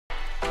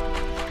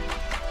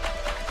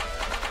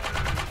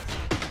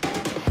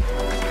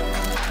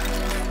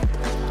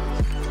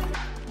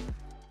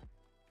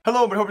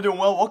Hello, but hope you're doing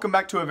well. Welcome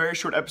back to a very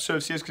short episode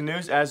of CSGO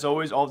News. As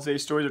always, all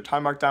today's stories are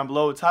time marked down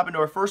below. Let's hop into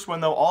our first one,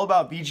 though, all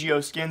about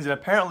VGO skins and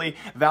apparently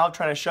Valve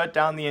trying to shut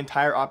down the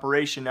entire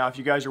operation. Now, if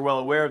you guys are well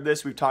aware of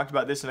this, we've talked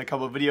about this in a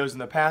couple of videos in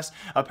the past.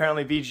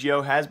 Apparently,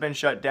 VGO has been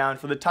shut down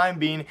for the time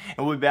being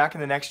and will be back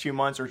in the next few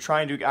months, or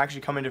trying to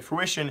actually come into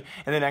fruition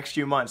in the next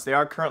few months. They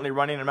are currently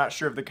running. I'm not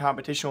sure if the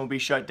competition will be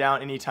shut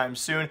down anytime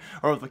soon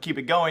or if they'll keep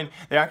it going.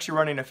 They're actually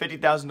running a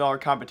 $50,000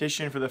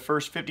 competition for the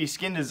first 50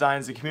 skin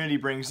designs the community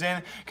brings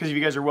in, because if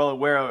you guys are well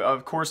aware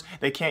of course,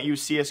 they can't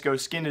use CSGO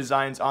skin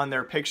designs on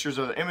their pictures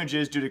or the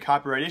images due to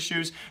copyright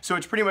issues, so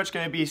it's pretty much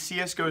going to be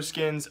CSGO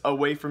skins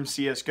away from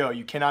CSGO.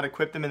 You cannot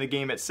equip them in the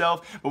game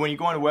itself, but when you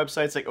go onto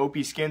websites like OP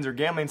Skins or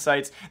gambling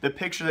sites, the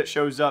picture that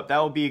shows up, that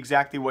will be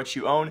exactly what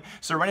you own.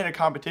 So running a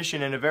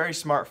competition in a very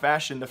smart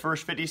fashion, the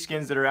first 50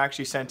 skins that are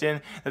actually sent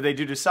in that they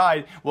do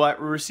decide will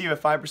receive a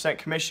 5%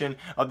 commission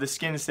of the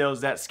skin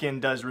sales that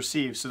skin does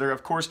receive. So they're,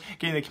 of course,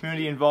 getting the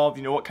community involved.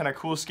 You know, what kind of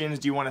cool skins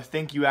do you want to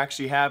think you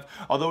actually have?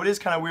 Although it is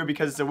kind of weird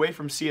because it's away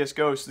from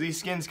CSGO, so these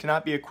skins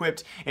cannot be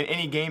equipped in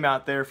any game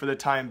out there for the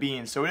time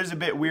being. So it is a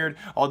bit weird.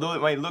 Although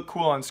it might look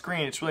cool on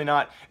screen, it's really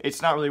not.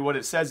 It's not really what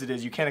it says it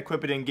is. You can't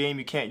equip it in game.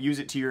 You can't use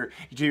it to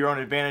your own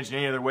advantage in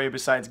any other way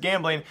besides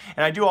gambling.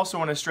 And I do also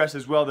want to stress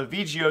as well, the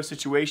VGO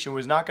situation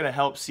was not going to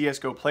help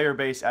CSGO player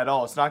base at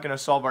all. It's not going to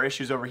solve our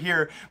issues over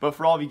here. But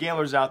for all of you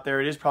gamblers out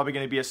there, it is probably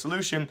going to be a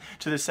solution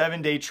to the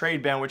 7-day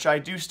trade ban, which I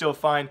do still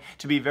find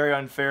to be very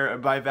unfair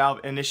by Valve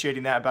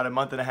initiating that about a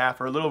month and a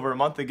half or a little over a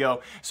month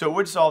ago. So it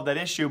would solve that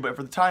issue, but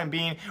for the time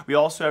being, we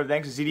also have,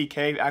 thanks to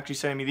ZDK actually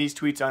sending me these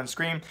tweets on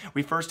screen,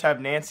 we first have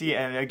Nancy,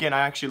 and again, I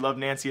actually love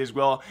Nancy as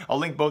well. I'll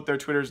link both their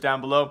Twitters down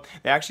below.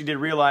 They actually did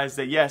realize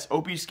that yes,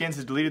 OP Skins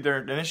has deleted their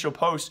initial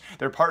post,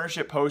 their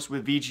partnership post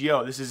with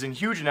VGO. This is a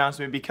huge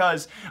announcement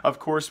because, of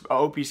course,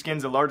 OP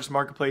Skins, the largest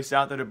marketplace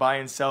out there to buy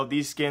and sell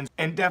these skins,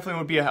 and definitely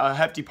would be a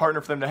hefty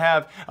partner for them to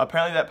have.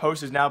 Apparently that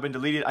post has now been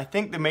deleted. I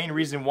think the main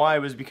reason why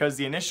was because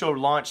the initial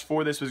launch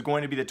for this was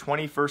going to be the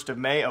 21st of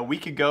May, a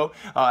week ago,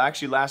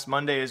 actually last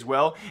Monday as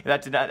well.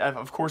 That did not,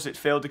 of course, it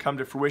failed to come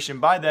to fruition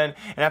by then,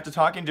 and after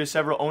talking to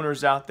several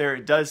owners out there,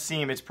 it does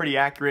seem it's pretty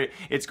accurate.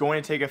 It's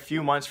going to take a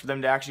few months for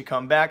them to actually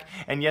come back,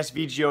 and yes,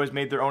 VGO has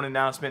made their own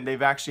announcement.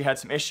 They've actually had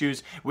some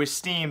issues with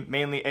Steam,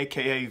 mainly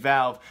aka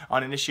Valve,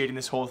 on initiating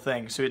this whole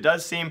thing. So it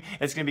does seem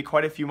it's going to be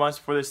quite a few months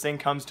before this thing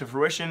comes to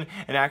fruition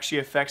and actually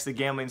affects the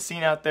gambling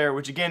scene out there,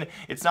 which again,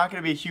 it's not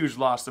going to be a huge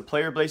loss. The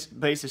player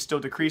base is still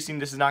decreasing.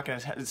 This is not going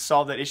to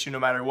solve that issue no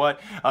matter what.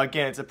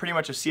 Again, it's pretty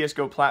much a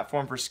CSGO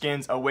platform for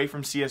skins away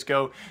from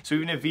CSGO, so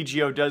even if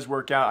VGO does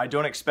work out, I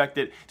don't expect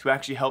it to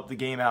actually help the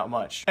game out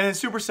much. And in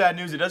super sad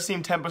news, it does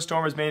seem Tempo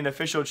Storm has made an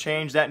official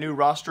change. That new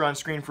roster on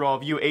screen for all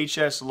of you,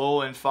 HS,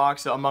 Lowell, and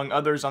Fox, among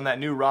others on that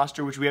new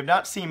roster, which we have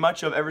not seen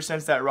much of ever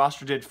since that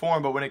roster did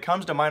form, but when it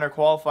comes to minor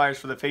qualifiers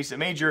for the FACED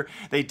Major,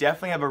 they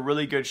definitely have a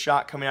really good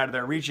shot coming out of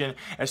their region,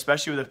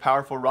 especially with a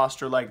powerful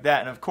roster like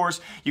that. And of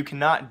course, you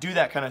cannot do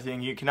that kind of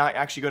thing. You cannot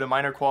actually go to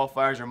minor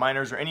qualifiers or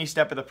minors or any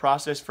step of the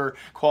process for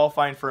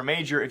qualifying for a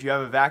major if you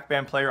have a VAC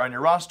ban player on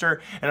your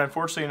roster. And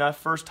unfortunately enough,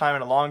 first time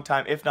in a long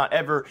time, if not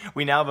ever,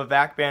 we now have a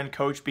VAC ban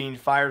coach being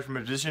fired from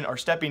his position or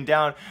stepping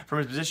down from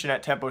his position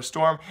at Tempo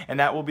Storm, and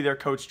that will be their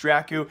coach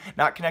Dracu,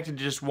 not connected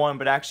to just one,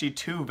 but actually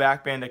 2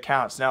 VAC banned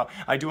accounts. Now,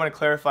 I do want to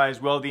clarify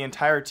as well, the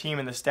entire team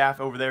and the staff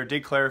over there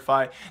did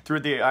clarify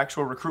through the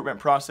actual recruitment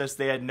process,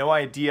 they had no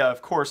idea,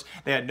 of course,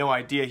 they had no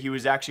idea he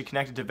was actually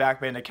connected to VAC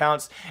banned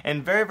accounts,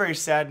 and very, very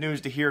sad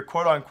news to hear,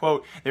 quote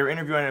unquote, they were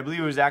interviewing, I believe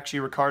it was actually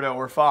Ricardo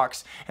or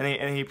Fox,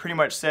 and he pretty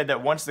much said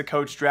that once the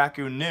coach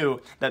Dracu knew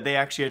that they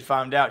actually had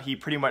found out, he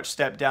pretty much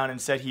stepped down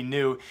and said he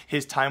knew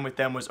his time with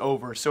them was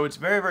over. So it's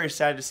very, very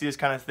sad to see this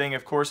kind of thing.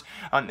 Of course,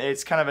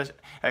 it's kind of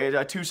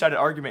a two-sided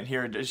argument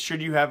here.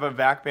 Should you have a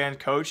VAC banned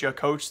coach, a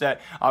coach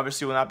that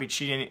obviously will not be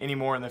cheating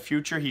anymore in the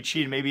future? He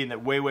cheated maybe in the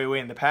way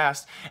in the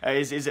past.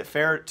 Is it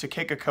fair to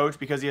kick a coach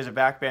because he has a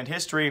VAC banned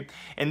history?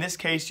 In this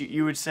case,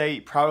 you would say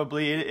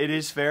probably it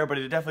is fair, but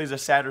it definitely is a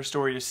sadder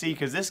story to see,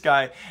 because this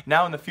guy,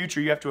 now in the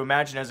future, you have to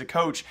imagine as a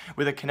coach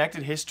with a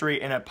connected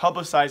history and a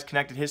publicized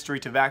connected history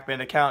to VAC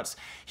banned accounts,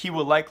 he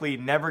will likely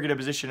never get a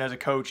position as a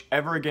coach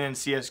ever again in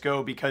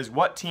CSGO, because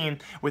what team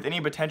with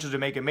any potential to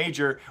make a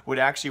major would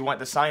actually want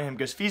to sign him,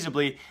 because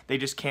feasibly they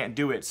just can't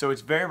do it. So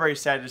it's very, very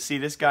sad to see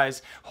this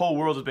guy's whole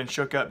world has been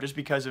shook up just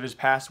because of his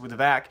past with the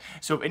VAC.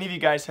 So if any of you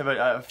guys have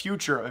a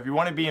future, if you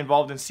want to be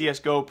involved in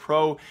CSGO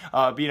pro,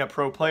 being a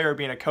pro player,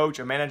 being a coach,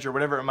 a manager,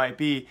 whatever it might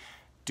be,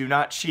 do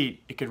not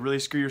cheat. It could really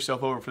screw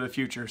yourself over for the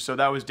future. So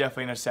that was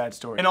definitely a sad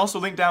story. And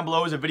also linked down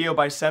below is a video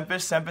by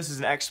Semphis. Semphis is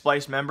an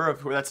Ex-Splyce member,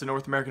 that's a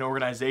North American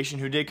organization,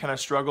 who did kind of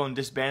struggle and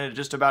disbanded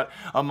just about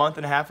a month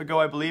and a half ago,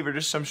 I believe, or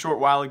just some short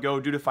while ago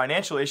due to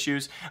financial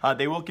issues.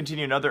 They will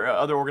continue in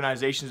other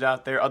organizations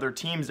out there, other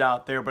teams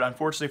out there, but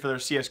unfortunately for their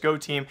CSGO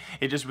team,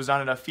 it just was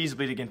not enough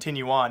feasibly to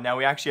continue on. Now,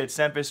 we actually had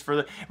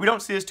Semphis we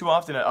don't see this too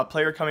often, a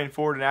player coming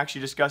forward and actually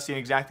discussing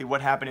exactly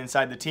what happened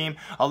inside the team.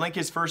 I'll link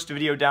his first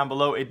video down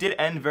below. It did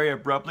end very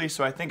abruptly abruptly.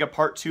 So I think a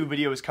part 2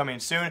 video is coming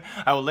soon.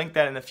 I will link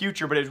that in the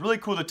future, but it's really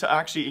cool to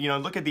actually,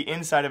 look at the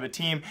inside of a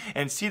team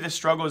and see the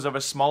struggles of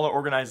a smaller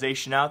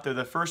organization out there.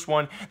 The first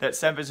one that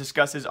Semphis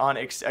discusses on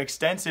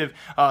extensive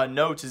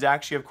notes is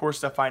actually, of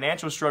course, the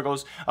financial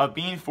struggles of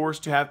being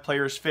forced to have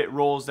players fit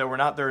roles that were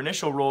not their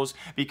initial roles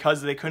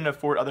because they couldn't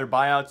afford other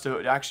buyouts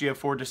to actually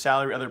afford to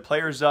salary other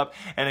players up.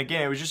 And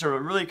again, it was just a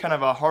really kind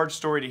of a hard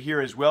story to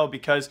hear as well,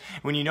 because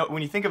when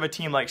you think of a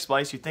team like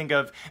Splyce, you think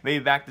of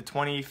maybe back to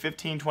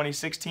 2015,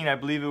 2016, I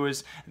believe it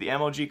was the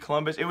MLG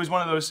Columbus. It was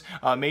one of those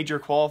major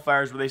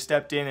qualifiers where they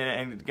stepped in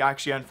and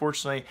actually,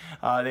 unfortunately,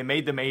 they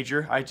made the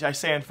major. I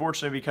say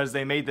unfortunately because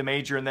they made the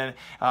major and then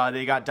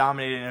they got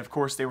dominated, and of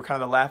course they were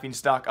kind of the laughing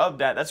stock of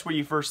that. That's what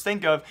you first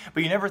think of,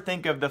 but you never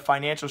think of the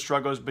financial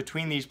struggles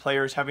between these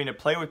players, having to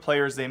play with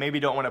players they maybe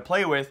don't want to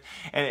play with.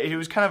 And it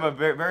was kind of a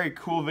very, very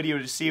cool video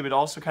to see, but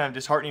also kind of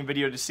disheartening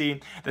video to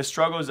see the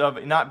struggles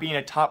of not being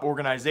a top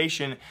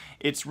organization.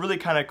 It's really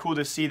kind of cool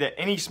to see that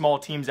any small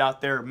teams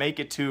out there make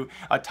it to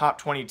a top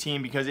 20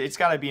 team, because it's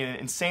got to be an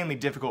insanely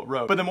difficult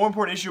road. But the more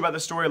important issue about the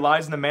story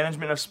lies in the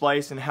management of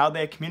Splyce and how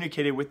they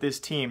communicated with this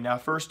team. Now,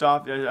 first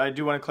off, I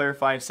do want to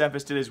clarify, and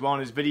Semphis did as well in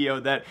his video,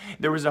 that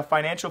there was a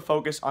financial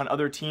focus on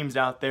other teams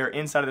out there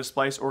inside of the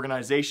Splyce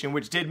organization,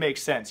 which did make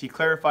sense. He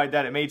clarified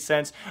that it made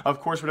sense. Of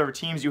course, whatever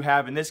teams you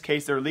have, in this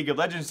case, their League of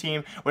Legends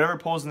team, whatever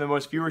pulls in the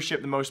most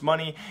viewership, the most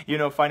money,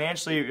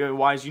 financially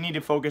wise, you need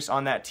to focus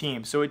on that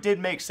team. So it did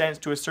make sense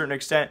to a certain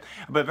extent,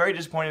 but very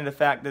disappointing in the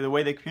fact that the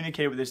way they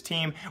communicated with this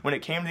team when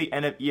it came to the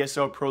end of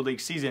ESL Pro League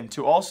season.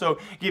 To also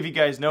give you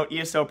guys note,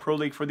 ESL Pro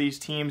League for these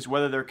teams,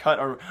 whether they're cut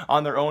or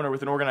on their own or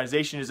with an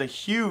organization, is a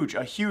huge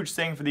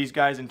thing for these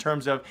guys in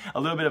terms of a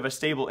little bit of a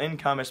stable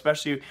income,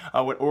 especially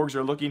what orgs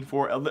are looking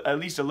for, at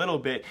least a little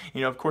bit.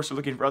 Of course, they're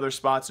looking for other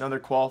spots and other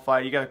qualify.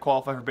 You got to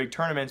qualify for big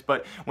tournaments,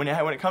 but when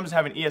it comes to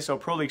having an ESL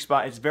Pro League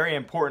spot, it's very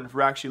important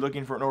for actually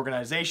looking for an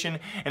organization.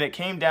 And it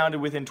came down to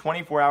within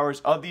 24 hours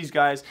of these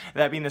guys,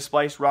 that being the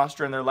Splyce roster,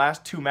 in their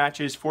last 2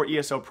 matches for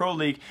ESL Pro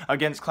League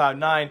against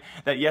Cloud9,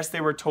 that yes, they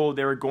were told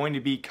they were going to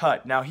be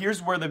cut. Now,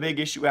 here's where the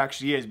big issue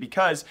actually is,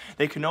 because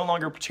they can no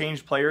longer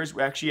change players.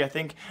 Actually, I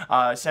think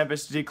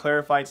Semphis did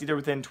clarify it's either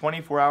within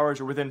 24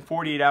 hours or within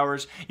 48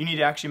 hours. You need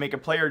to actually make a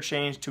player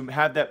change to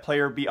have that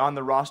player be on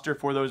the roster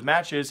for those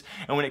matches.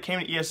 And when it came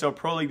to ESL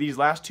Pro League, these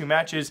last 2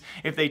 matches,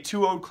 if they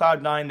 2-0'd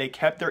Cloud9, they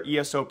kept their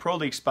ESL Pro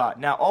League spot.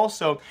 Now,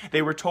 also,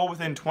 they were told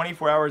within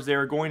 24 hours they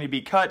were going to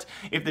be cut.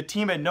 If the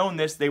team had known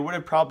this, they would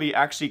have probably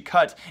actually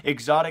cut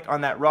Exotic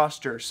on that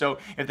roster. So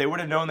if they would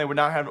have known they would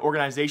not have an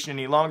organization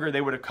any longer,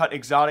 they would have cut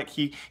Exotic.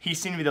 He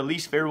seemed to be the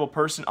least favorable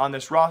person on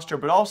this roster,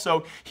 but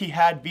also he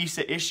had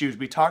visa issues.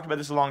 We talked about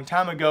this a long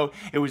time ago.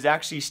 It was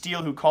actually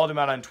Steele who called him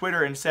out on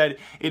Twitter and said,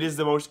 it is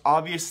the most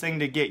obvious thing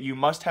to get. You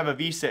must have a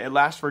visa. It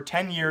lasts for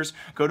 10 years.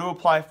 Go to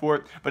apply for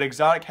it. But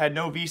Exotic had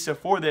no visa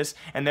for this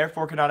and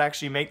therefore could not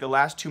actually make the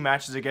last 2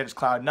 matches against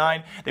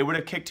Cloud9. They would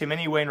have kicked him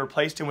anyway and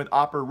replaced him with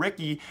Opper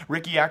Ricky.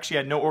 Ricky actually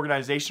had no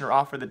organization or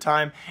offer at the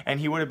time, and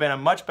he would have been a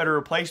much better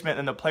replacement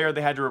than the player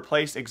they had to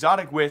replace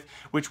Exotic with,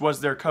 which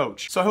was their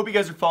coach. So I hope you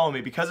guys are following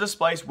me. Because of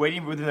Splyce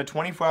waiting within the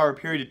 24-hour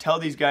period to tell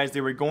these guys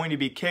they were going to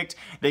be kicked,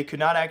 they could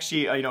not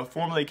actually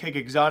formally kick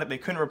Exotic. They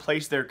couldn't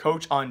replace their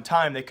coach on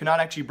time. They could not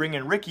actually bring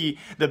in Ricky,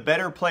 the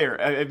better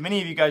player.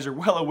 Many of you guys are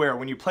well aware,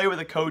 when you play with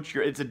a coach,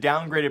 it's a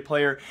downgraded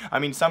player. I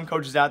mean, some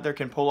coaches out there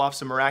can pull off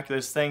some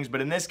miraculous things,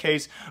 but in this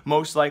case,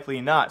 most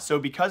likely not. So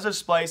because of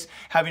Splyce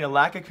having a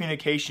lack of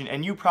communication,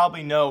 and you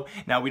probably know,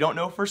 now we don't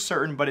know for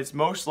certain, but it's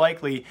most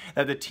likely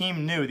that the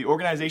team knew, the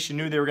organization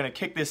knew they were going to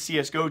kick this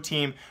CSGO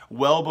team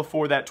well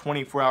before that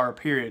 24-hour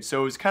period.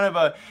 So it was kind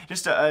of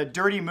just a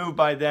dirty move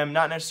by them,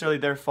 not necessarily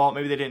their fault.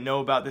 Maybe they didn't know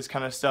about this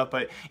kind of stuff,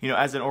 but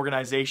as an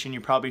organization,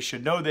 you probably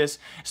should know this.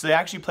 So they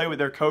actually played with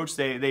their coach.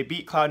 They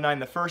beat Cloud9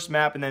 the first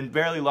map and then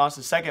barely lost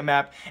the second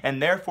map,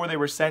 and therefore they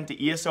were sent to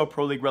ESL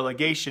Pro League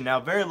relegation. Now,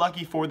 very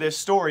lucky for this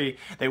story,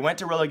 they went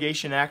to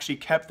relegation and actually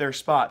kept their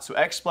spot. So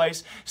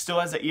Ex-Splyce still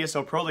has the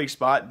ESL Pro League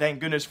spot. Thank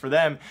goodness for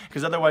them,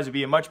 because otherwise it'd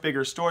be a much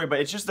bigger story. But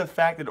it's just the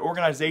fact that an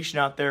organization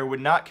out there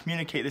would not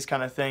communicate this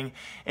kind of thing.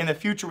 In the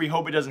future, we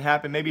hope it doesn't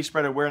happen. Maybe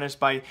spread awareness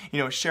by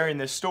sharing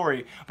this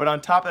story. But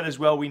on top of that as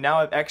well, we now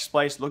have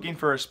Ex-Splyce looking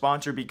for a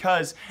sponsor,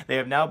 because they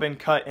have now been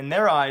cut in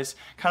their eyes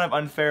kind of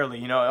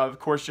unfairly. Of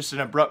course, just an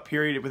abrupt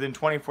period. Within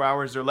 24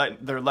 hours, they're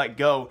let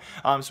go.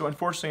 So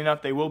unfortunately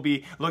enough, they will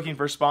be looking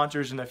for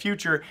sponsors in the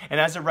future. And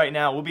as of right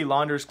now, it will be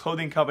Launders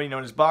clothing company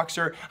known as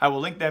BOXR. I will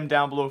link them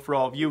down below for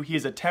all of you. He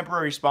is a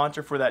temporary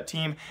sponsor for that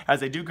team as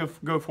they do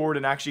go forward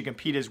and actually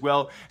compete as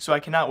well. So I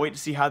cannot wait to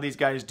see how these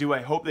guys do.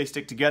 I hope they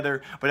stick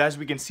together. But as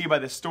we can see by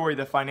this story,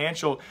 the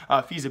financial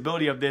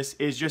feasibility of this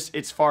is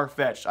it's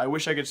far-fetched. I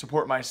wish I could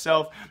support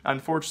myself.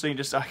 Unfortunately,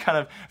 just kind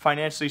of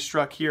financially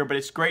struck here. But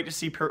it's great to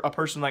see a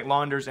person like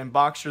Launders and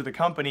BOXR, the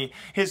company,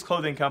 his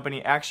clothing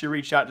company, actually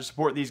reach out to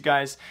support these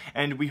guys.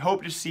 And we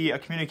hope to see a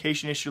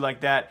communication issue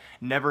like that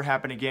never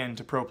happen again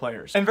to pro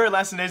players. And very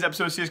last in today's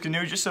episode of CSGO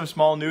News, just some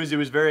small news. It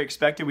was very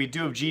expected. We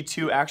do have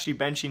G2 actually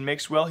benching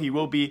Mixwell. He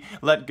will be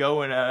let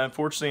go, and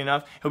unfortunately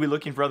enough, he'll be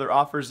looking for other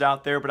offers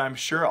out there. But I'm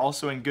sure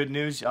also in good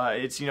news,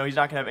 he's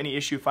not going going to have any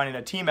issue finding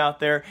a team out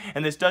there,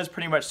 and this does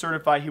pretty much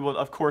certify he will,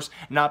 of course,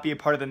 not be a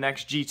part of the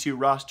next G2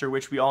 roster,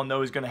 which we all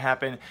know is going to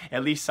happen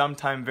at least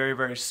sometime very,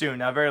 very soon.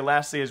 Now, very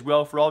lastly as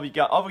well, for all of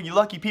you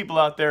lucky people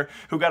out there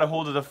who got a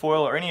hold of the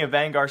foil or any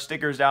Avangar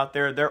stickers out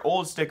there, their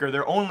old sticker,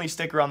 their only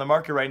sticker on the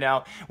market right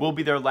now, will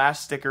be their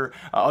last sticker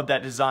of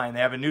that design. They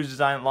have a new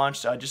design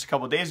launched just a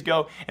couple days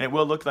ago, and it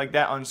will look like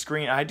that on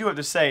screen. I do have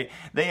to say,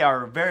 they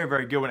are very,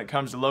 very good when it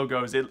comes to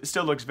logos. It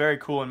still looks very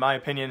cool in my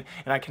opinion,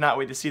 and I cannot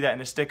wait to see that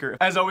in a sticker.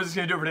 As always, it's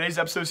going to do it for today's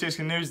episode of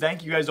CSGO News.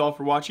 Thank you guys all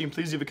for watching.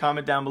 Please leave a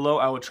comment down below.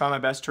 I will try my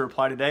best to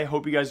reply today.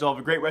 Hope you guys all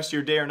have a great rest of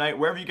your day or night,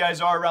 wherever you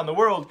guys are around the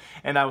world,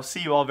 and I will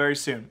see you all very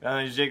soon.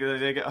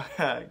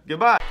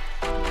 Goodbye.